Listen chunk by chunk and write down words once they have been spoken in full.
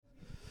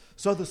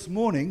So this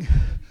morning,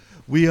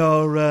 we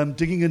are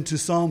digging into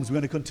Psalms. We're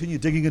going to continue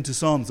digging into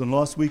Psalms. And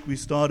last week we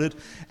started,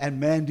 and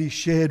Mandy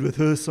shared with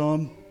her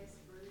Psalm,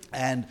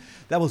 and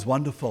that was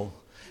wonderful.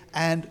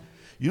 And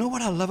you know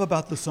what I love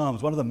about the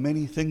Psalms? One of the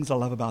many things I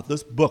love about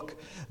this book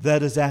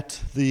that is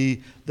at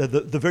the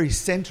very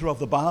center of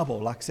the Bible.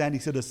 Like Sandy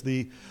said, it's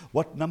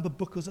what number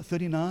book was it,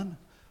 39?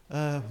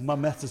 My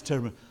maths is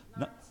terrible.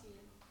 No,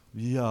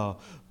 yeah,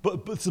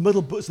 but it's the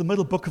middle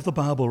book of the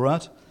Bible,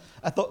 right?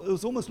 I thought it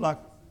was almost like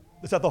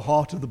it's at the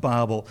heart of the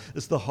Bible.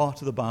 It's the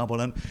heart of the Bible.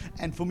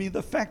 And for me,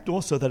 the fact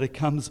also that it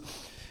comes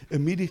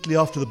immediately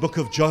after the book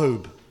of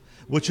Job,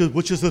 which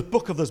is the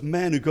book of this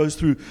man who goes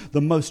through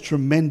the most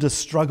tremendous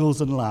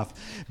struggles in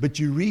life. But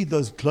you read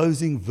those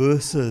closing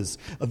verses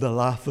of the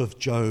life of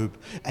Job,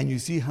 and you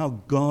see how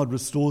God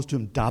restores to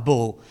him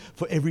double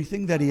for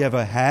everything that he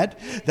ever had,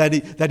 that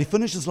he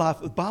finished his life.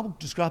 The Bible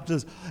describes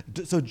it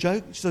as, so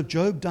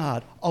Job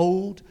died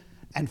old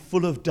and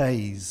full of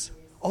days.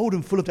 Old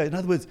and full of days. In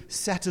other words,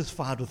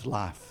 satisfied with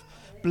life,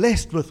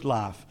 blessed with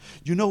life.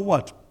 You know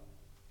what?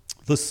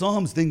 The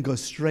Psalms then go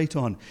straight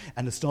on,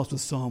 and it starts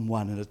with Psalm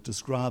 1, and it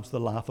describes the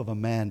life of a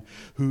man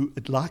who,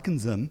 it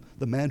likens him,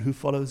 the man who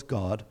follows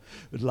God,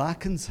 it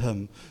likens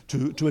him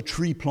to a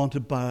tree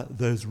planted by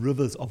those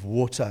rivers of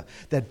water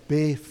that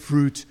bear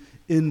fruit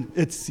in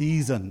its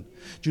season.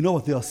 Do you know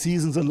what? There are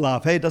seasons in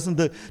life. Hey, doesn't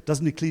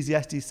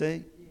Ecclesiastes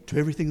say, to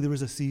everything there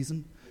is a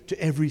season? To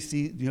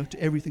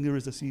everything there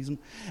is a season.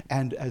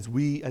 And as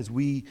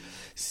we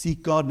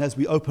seek God and as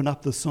we open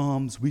up the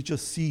Psalms, we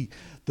just see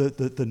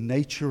the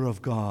nature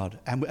of God,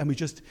 and we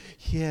just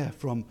hear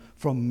from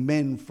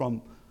men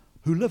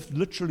who lived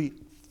literally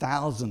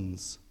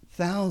thousands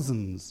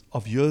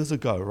of years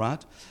ago,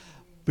 right,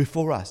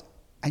 before us,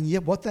 and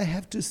yet what they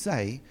have to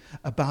say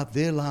about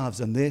their lives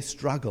and their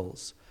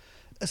struggles,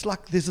 it's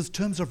like there's this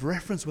terms of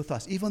reference with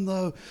us, even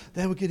though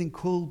they were getting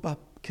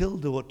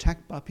killed or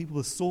attacked by people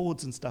with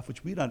swords and stuff,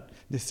 which we don't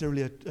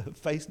necessarily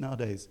face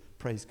nowadays,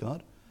 praise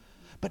God.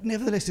 But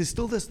nevertheless, there's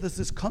still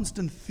this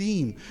constant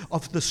theme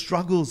of the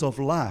struggles of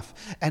life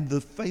and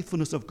the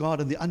faithfulness of God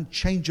and the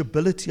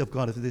unchangeability of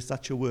God, if there's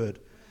such a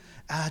word.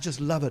 I just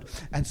love it.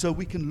 And so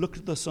we can look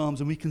at the Psalms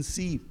and we can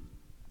see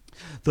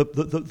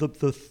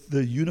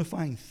the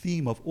unifying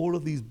theme of all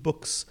of these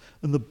books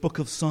in the book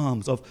of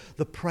Psalms, of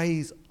the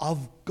praise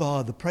of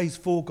God, the praise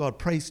for God,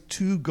 praise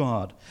to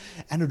God.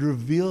 And it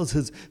reveals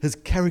his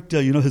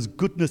character, his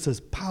goodness,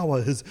 his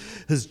power,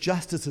 his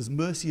justice, his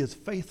mercy, his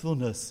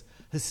faithfulness,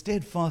 his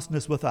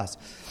steadfastness with us.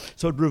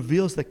 So it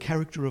reveals the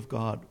character of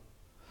God.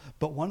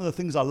 But one of the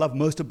things I love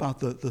most about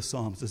the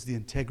Psalms is the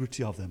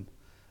integrity of them.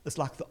 It's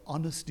like the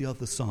honesty of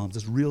the Psalms.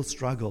 It's real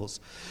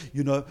struggles.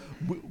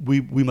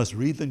 We must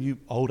read the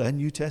Old and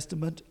New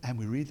Testament, and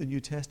we read the New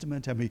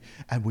Testament, and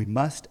we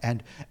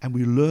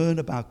learn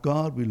about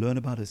God. We learn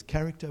about His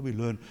character. We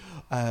learn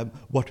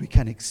what we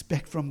can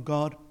expect from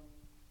God.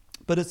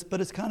 But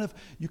it's kind of,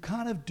 you're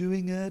kind of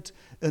doing it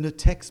in a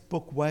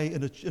textbook way,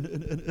 in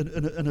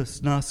a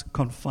nice,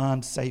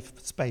 confined, safe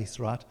space,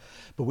 right?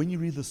 But when you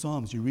read the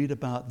Psalms, you read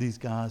about these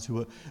guys who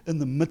are in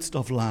the midst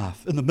of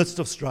life, in the midst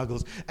of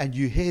struggles, and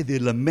you hear their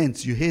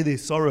laments, you hear their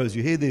sorrows,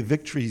 you hear their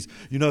victories,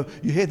 you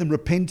hear them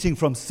repenting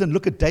from sin.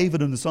 Look at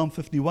David in Psalm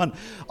 51,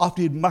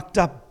 after he'd mucked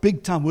up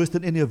big time, worse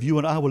than any of you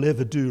and I will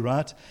ever do,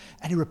 right?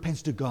 And he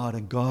repents to God,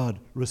 and God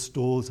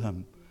restores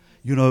him.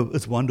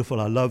 It's wonderful.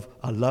 I love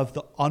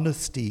the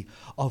honesty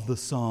of the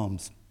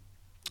Psalms.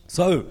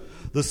 So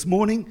this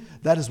morning,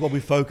 that is what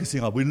we're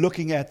focusing on. We're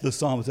looking at the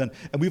Psalms. And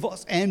we've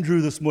asked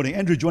Andrew this morning.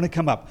 Andrew, do you want to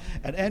come up?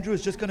 And Andrew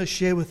is just going to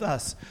share with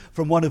us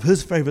from one of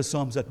his favorite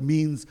Psalms that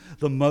means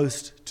the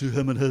most to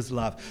him in his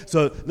life.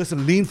 So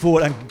listen, lean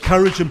forward and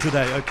encourage him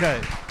today,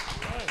 okay?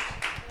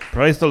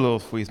 Praise the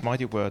Lord for His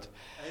mighty word.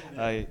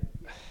 Right.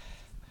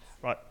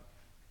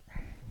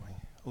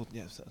 Oh,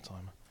 yeah, set a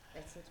timer.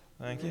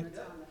 Thank you.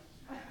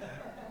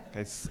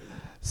 Okay,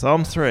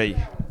 Psalm 3,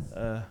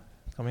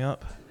 coming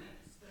up.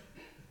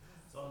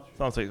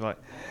 Psalm 3, right.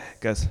 It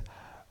goes,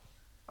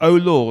 O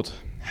Lord,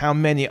 how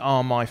many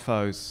are my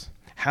foes?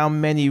 How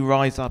many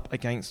rise up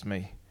against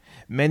me?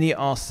 Many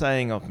are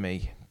saying of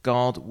me,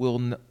 God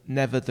will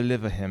never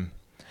deliver him.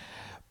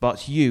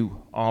 But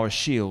you are a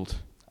shield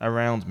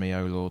around me,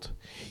 O Lord.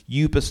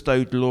 You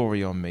bestow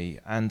glory on me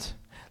and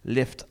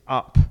lift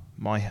up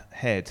my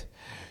head.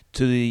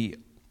 To the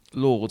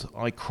Lord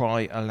I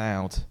cry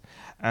aloud,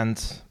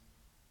 and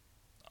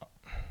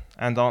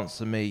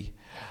answer me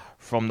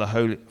from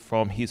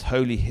his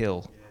holy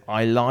hill.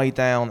 I lie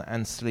down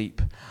and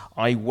sleep.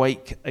 I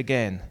wake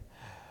again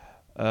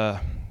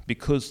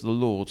because the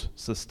Lord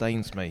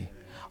sustains me.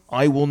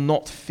 I will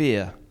not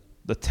fear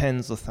the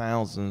tens of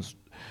thousands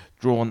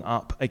drawn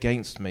up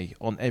against me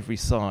on every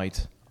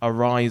side.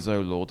 Arise,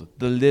 O Lord,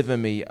 deliver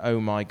me,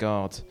 O my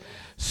God.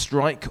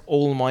 Strike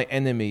all my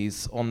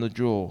enemies on the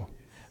jaw.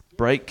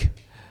 Break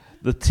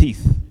the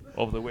teeth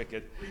of the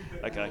wicked.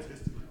 Okay.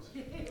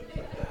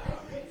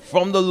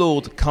 From the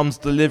Lord comes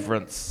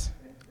deliverance.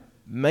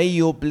 May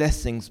your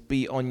blessings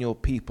be on your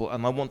people.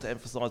 And I want to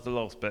emphasize the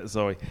last bit,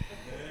 sorry.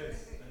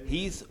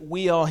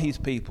 We are his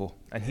people,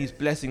 and his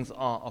blessings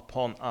are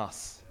upon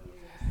us.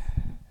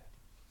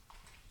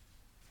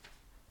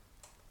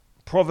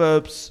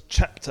 Proverbs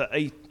chapter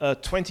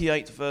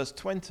 28, verse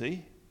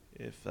 20,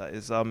 if that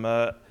is,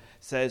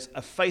 says,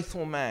 "A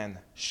faithful man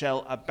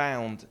shall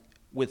abound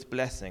with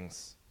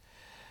blessings,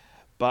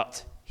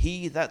 but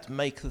he that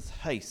maketh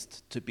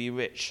haste to be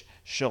rich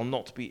shall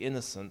not be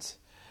innocent."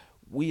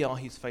 We are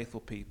his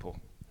faithful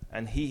people,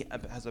 and he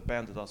has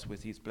abounded us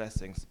with his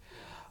blessings.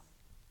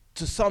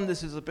 To some,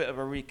 this is a bit of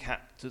a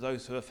recap to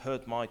those who have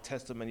heard my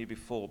testimony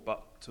before,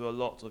 but to a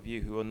lot of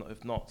you who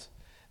have not,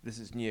 this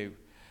is new.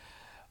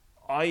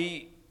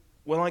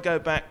 When I go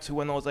back to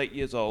when I was 8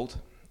 years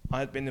old, I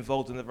had been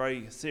involved in a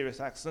very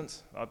serious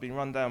accident. I'd been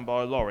run down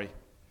by a lorry,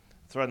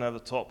 thrown over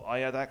the top. I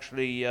had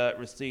actually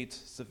received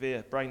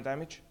severe brain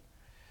damage.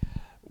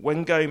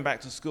 When going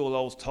back to school,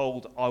 I was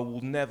told I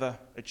will never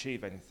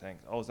achieve anything.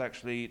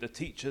 The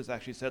teachers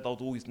actually said I'd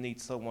always need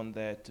someone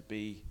there to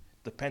be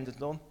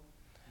dependent on,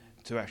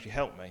 to actually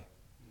help me.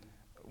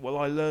 Well,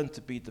 I learned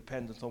to be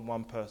dependent on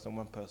one person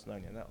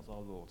only, and that was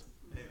our Lord.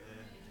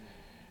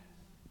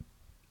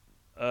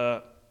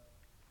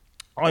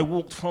 I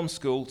walked from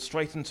school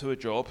straight into a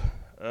job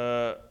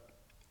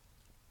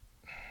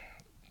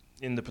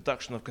in the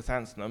production of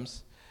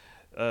chrysanthemums.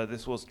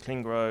 This was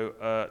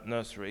Klingro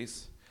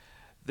Nurseries.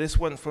 This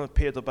went from a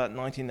period of about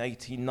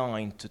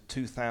 1989 to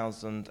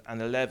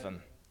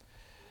 2011.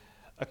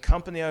 A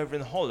company over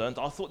in Holland,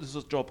 I thought this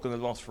was a job going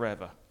to last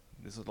forever.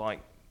 This was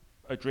like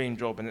a dream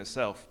job in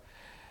itself.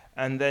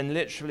 And then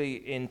literally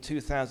in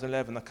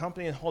 2011, a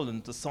company in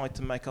Holland decided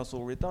to make us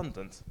all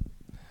redundant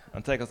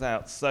and take us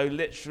out. So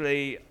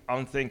literally,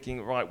 I'm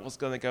thinking, right, what's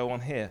going to go on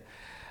here?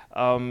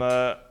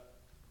 I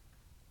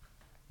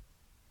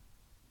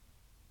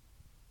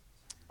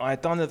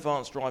had done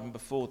advanced driving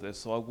before this,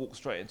 so I walked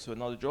straight into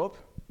another job.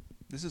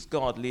 This is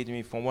God leading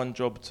me from one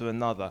job to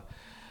another.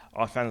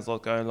 I found as I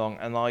was going along,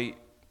 and I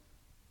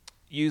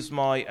used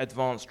my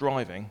advanced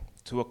driving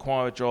to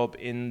acquire a job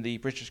in the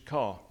British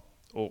car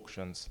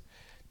auctions.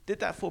 Did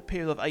that for a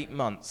period of 8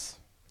 months.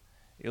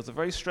 It was a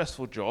very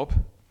stressful job,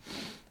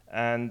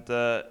 and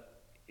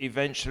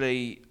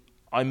eventually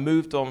I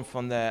moved on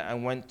from there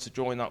and went to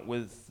join up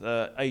with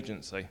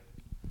agency.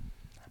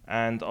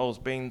 And I was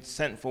being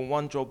sent from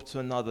one job to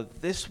another.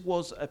 This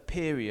was a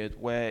period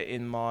where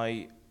in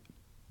my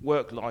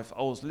work life,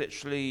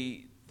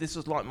 this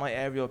was like my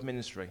area of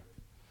ministry.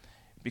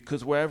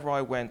 Because wherever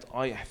I went,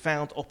 I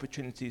found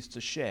opportunities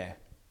to share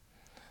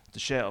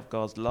of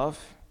God's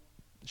love,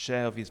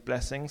 share of his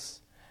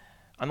blessings.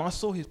 And I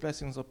saw his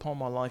blessings upon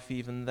my life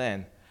even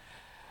then.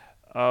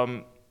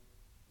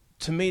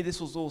 To me, this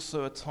was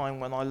also a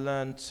time when I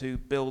learned to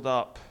build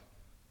up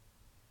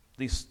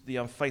the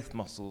faith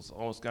muscles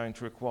I was going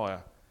to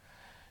require,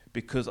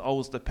 because I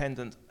was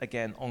dependent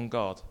again on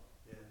God.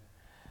 Yeah.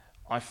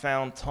 I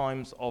found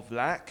times of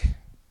lack,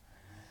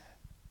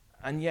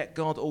 and yet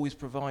God always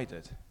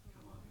provided.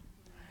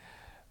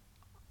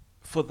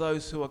 For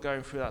those who are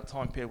going through that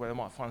time period where they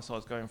might find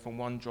themselves going from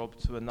one job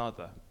to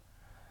another,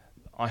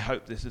 I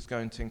hope this is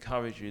going to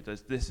encourage you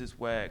that this is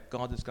where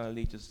God is going to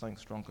lead you to something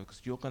stronger,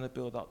 because you're going to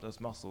build up those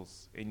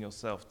muscles in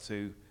yourself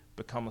to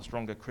become a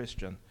stronger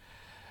Christian.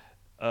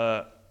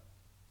 I've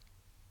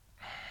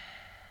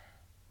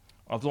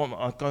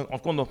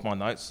gone off my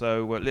notes,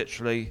 so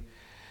literally,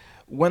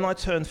 when I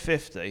turned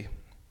 50,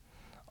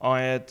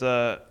 I had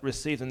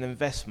received an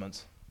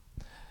investment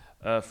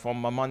from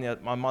my money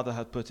my mother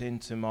had put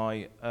into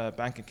my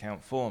bank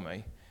account for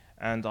me,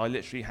 and I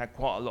literally had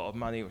quite a lot of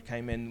money that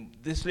came in.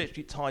 This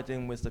literally tied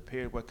in with the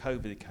period where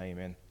COVID came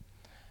in.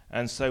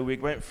 And so we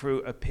went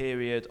through a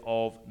period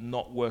of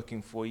not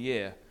working for a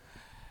year.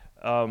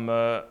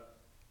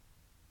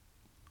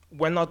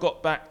 When I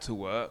got back to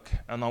work,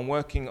 and I'm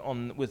working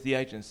with the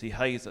agency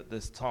Hayes at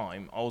this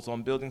time, I was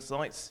on building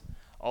sites.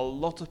 A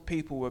lot of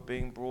people were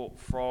being brought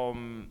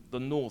from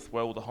the north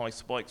where all the high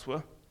spikes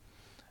were.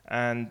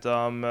 And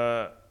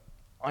I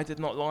did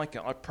not like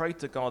it. I prayed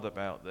to God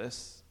about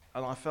this,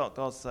 and I felt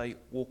God say,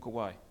 walk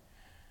away.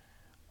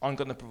 I'm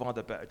going to provide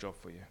a better job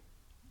for you.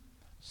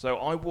 So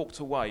I walked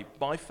away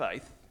by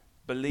faith,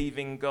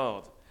 believing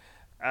God.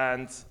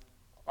 And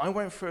I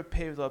went through a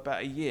period of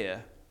about a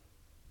year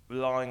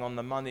relying on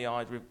the money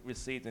I'd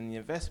received in the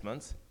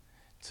investment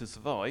to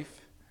survive,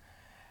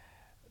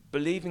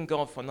 believing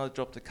God for another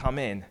job to come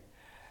in.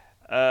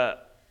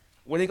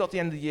 When it got to the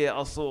end of the year,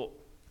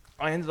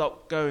 I ended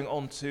up going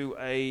on to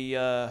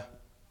a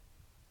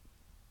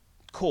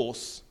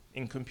course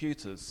in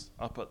computers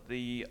up at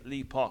the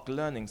Lee Park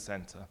Learning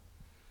Centre,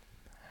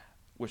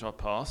 which I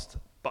passed.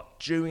 But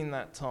during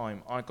that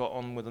time, I got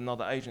on with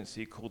another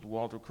agency called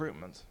Wild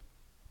Recruitment.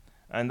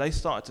 And they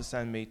started to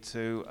send me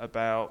to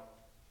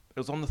it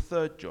was on the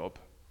third job,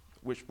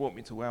 which brought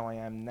me to where I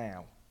am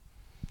now.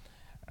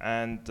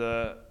 And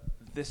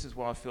this is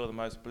where I feel the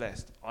most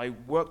blessed. I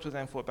worked with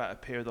them for about a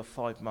period of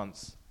 5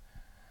 months.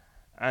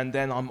 And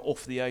then I'm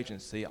off the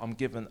agency. I'm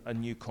given a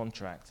new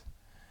contract.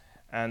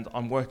 And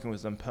I'm working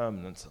with them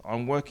permanent.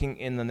 I'm working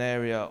in an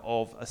area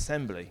of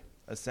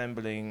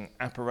assembling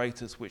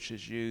apparatus which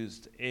is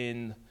used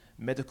in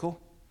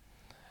medical.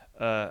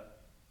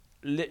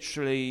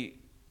 Literally,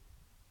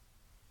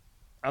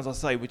 as I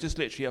say, we're just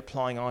literally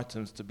applying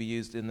items to be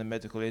used in the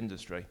medical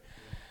industry.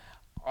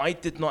 I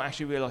did not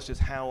actually realise just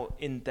how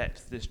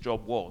in-depth this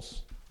job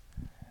was.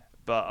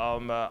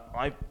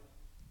 But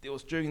it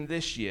was during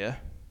this year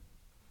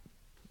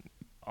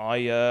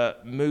I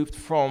moved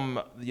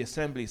from the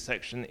assembly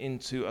section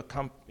into a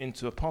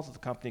part of the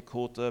company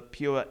called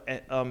Pure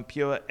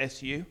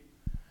SU,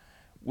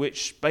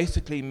 which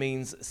basically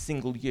means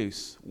single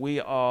use. We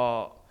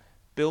are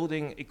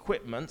building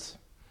equipment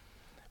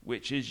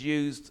which is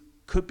used,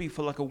 could be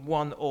for like a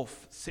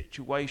one-off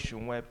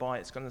situation whereby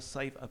it's going to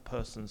save a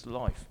person's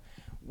life.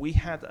 We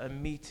had a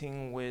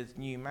meeting with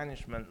new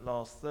management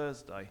last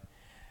Thursday,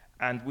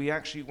 and we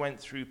actually went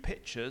through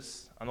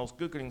pictures, and I was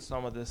Googling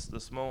some of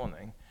this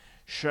morning,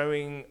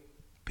 showing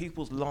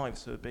people's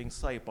lives who are being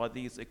saved by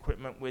these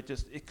equipment.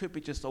 It could be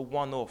just a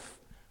one-off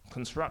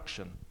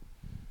construction.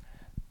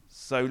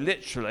 So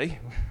literally,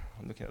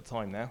 I'm looking at the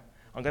time now,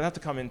 I'm going to have to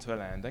come into a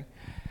landing.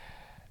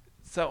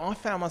 So I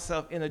found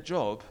myself in a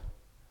job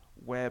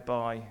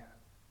whereby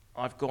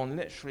I've gone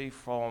literally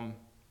from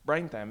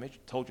brain damage,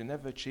 told you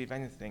never achieve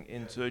anything,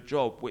 into a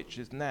job which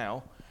is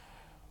now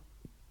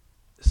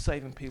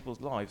saving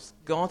people's lives.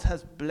 God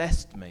has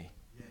blessed me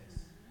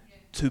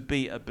to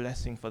be a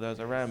blessing for those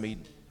around me.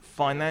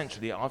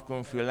 Financially, I've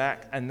gone through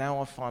lack, and now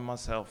I find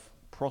myself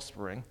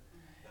prospering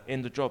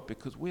in the job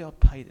because we are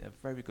paid a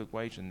very good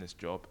wage in this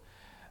job.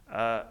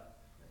 I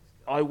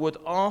would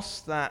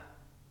ask that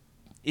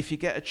if you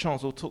get a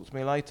chance, or talk to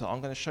me later, I'm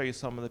going to show you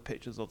some of the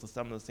pictures of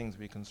some of the things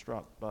we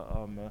construct. But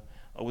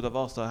I would have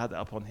asked I had it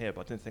up on here,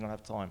 but I didn't think I'd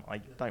have time. I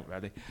don't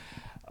really.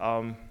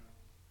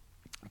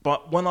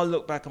 But when I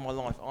look back on my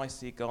life, I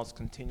see God's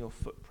continual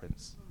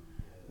footprints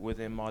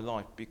within my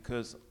life,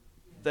 because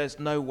there's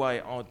no way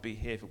I would be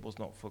here if it was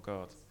not for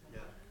God. Yeah.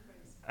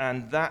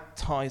 And that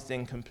ties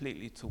in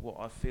completely to what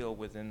I feel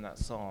within that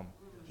psalm.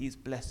 His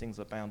blessings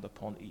abound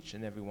upon each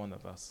and every one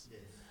of us.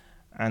 Yes.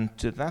 And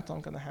to that, I'm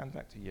going to hand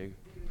back to you,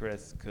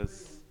 Chris,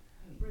 because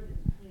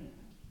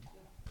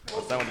I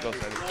don't want to go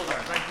through this.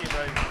 Thank you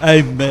very much.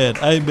 Amen.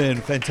 Amen.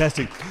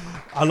 Fantastic.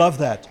 I love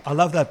that. I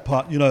love that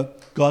part. You know,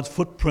 God's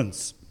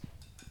footprints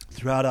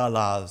throughout our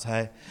lives,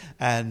 hey?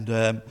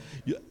 And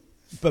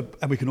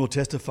we can all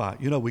testify.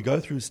 You know, we go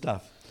through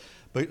stuff,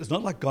 but it's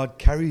not like God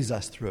carries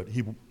us through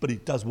it. But He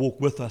does walk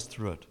with us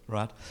through it,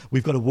 right?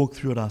 We've got to walk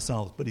through it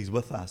ourselves, but He's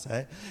with us,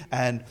 eh?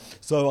 And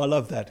so I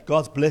love that.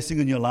 God's blessing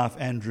in your life,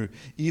 Andrew,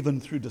 even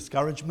through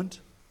discouragement,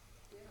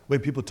 when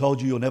people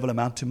told you you'll never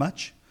amount to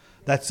much.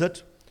 That's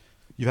it.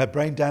 You've had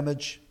brain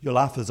damage. Your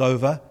life is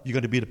over. You're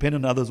going to be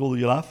dependent on others all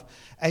your life.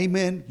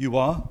 Amen, you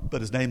are, but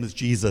His name is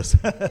Jesus.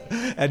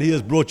 And He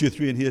has brought you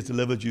through and He has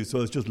delivered you.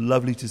 So it's just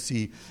lovely to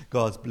see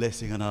God's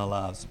blessing in our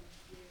lives.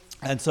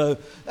 And so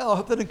I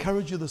hope that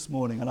encouraged you this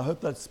morning, and I hope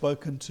that's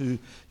spoken to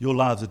your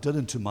lives. It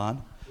didn't to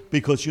mine,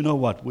 because you know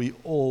what? We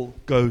all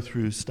go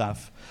through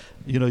stuff.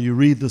 You know, you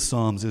read the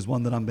Psalms. There's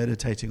one that I'm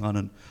meditating on,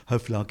 and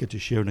hopefully I'll get to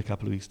share in a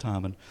couple of weeks'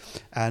 time.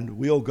 And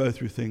we all go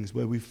through things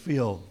where we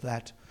feel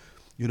that,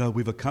 you know,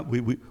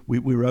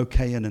 we're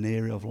okay in an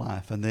area of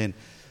life, and then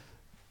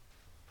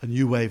a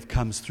new wave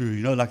comes through,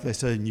 you know, like they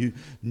say,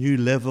 new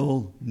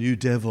level, new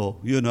devil,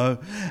 you know,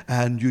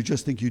 and you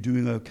just think you're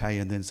doing okay,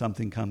 and then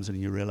something comes and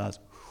you realize,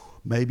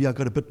 maybe I've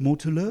got a bit more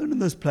to learn in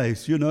this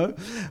place, you know,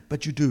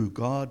 but you do.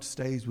 God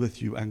stays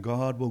with you, and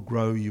God will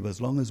grow you.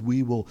 As long as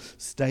we will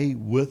stay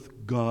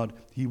with God,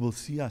 He will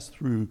see us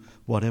through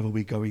whatever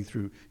we're going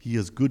through. He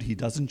is good. He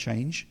doesn't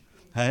change.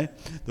 Hey,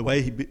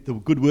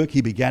 the good work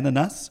He began in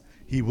us,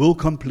 He will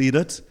complete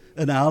it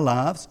in our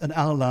lives.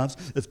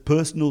 It's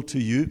personal to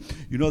you.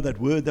 You know that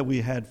word that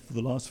we had for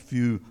the last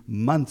few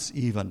months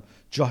even,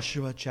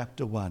 Joshua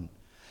chapter 1.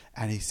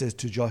 And He says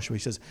to Joshua,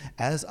 He says,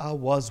 as I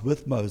was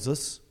with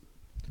Moses,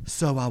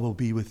 so I will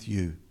be with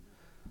you.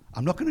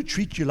 I'm not going to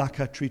treat you like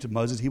I treated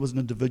Moses. He was an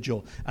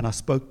individual, and I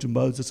spoke to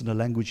Moses in a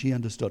language he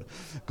understood.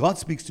 God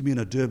speaks to me in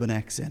a Durban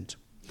accent.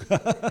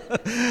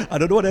 I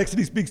don't know what accent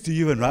He speaks to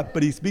you in, right?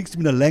 But He speaks to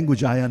me in a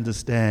language I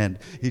understand.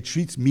 He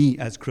treats me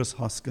as Chris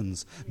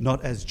Hoskins,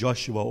 not as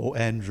Joshua or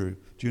Andrew.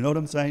 Do you know what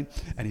I'm saying?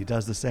 And He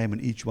does the same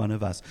in each one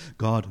of us.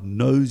 God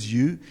knows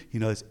you. He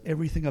knows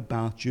everything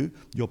about you,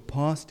 your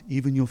past,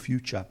 even your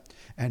future.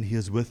 And He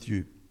is with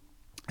you.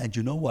 And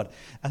you know what?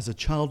 As a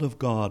child of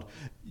God,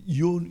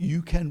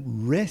 you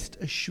can rest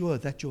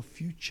assured that your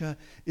future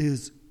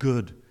is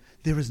good.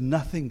 There is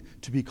nothing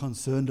to be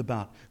concerned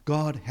about.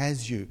 God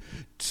has you.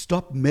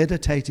 Stop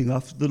meditating.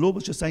 The Lord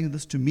was just saying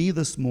this to me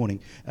this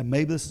morning, and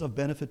maybe this is of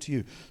benefit to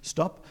you.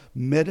 Stop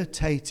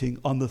meditating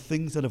on the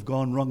things that have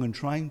gone wrong and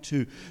trying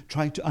to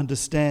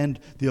understand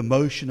the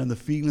emotion and the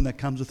feeling that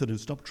comes with it, and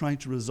stop trying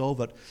to resolve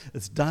it.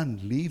 It's done.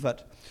 Leave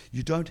it.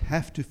 You don't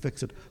have to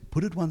fix it.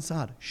 Put it one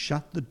side.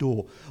 Shut the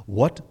door.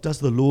 What does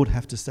the Lord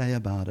have to say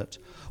about it?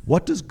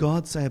 What does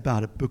God say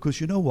about it? Because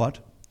you know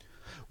what?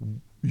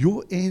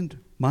 Your end,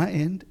 my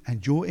end,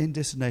 and your end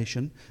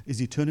destination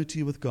is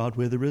eternity with God,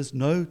 where there is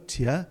no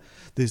tear,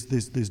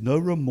 there's no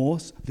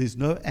remorse, there's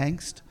no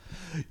angst,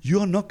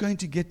 You're not going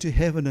to get to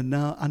heaven and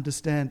now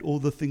understand all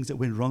the things that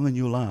went wrong in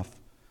your life.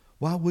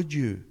 Why would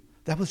you?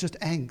 That was just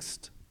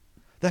angst.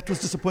 That was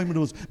disappointment. It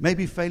was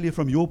maybe failure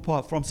from your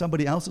part, from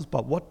somebody else's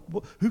part.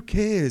 Who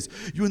cares?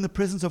 You're in the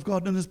presence of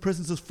God, and in His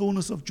presence is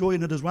fullness of joy,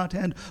 and at His right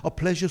hand are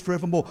pleasures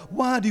forevermore.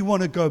 Why do you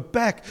want to go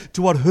back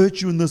to what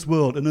hurt you in this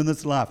world and in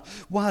this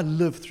life? Why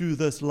live through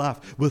this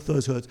life with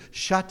those hurts?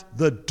 Shut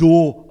the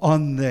door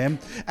on them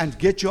and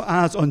get your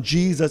eyes on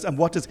Jesus and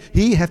what does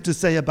He have to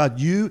say about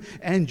you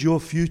and your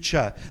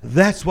future.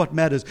 That's what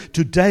matters.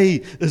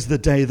 Today is the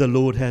day the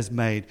Lord has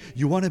made.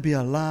 You want to be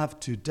alive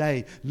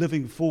today,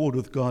 living forward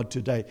with God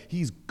today.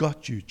 He's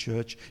got you,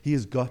 church. He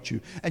has got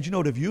you. And you know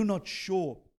what? If you're not sure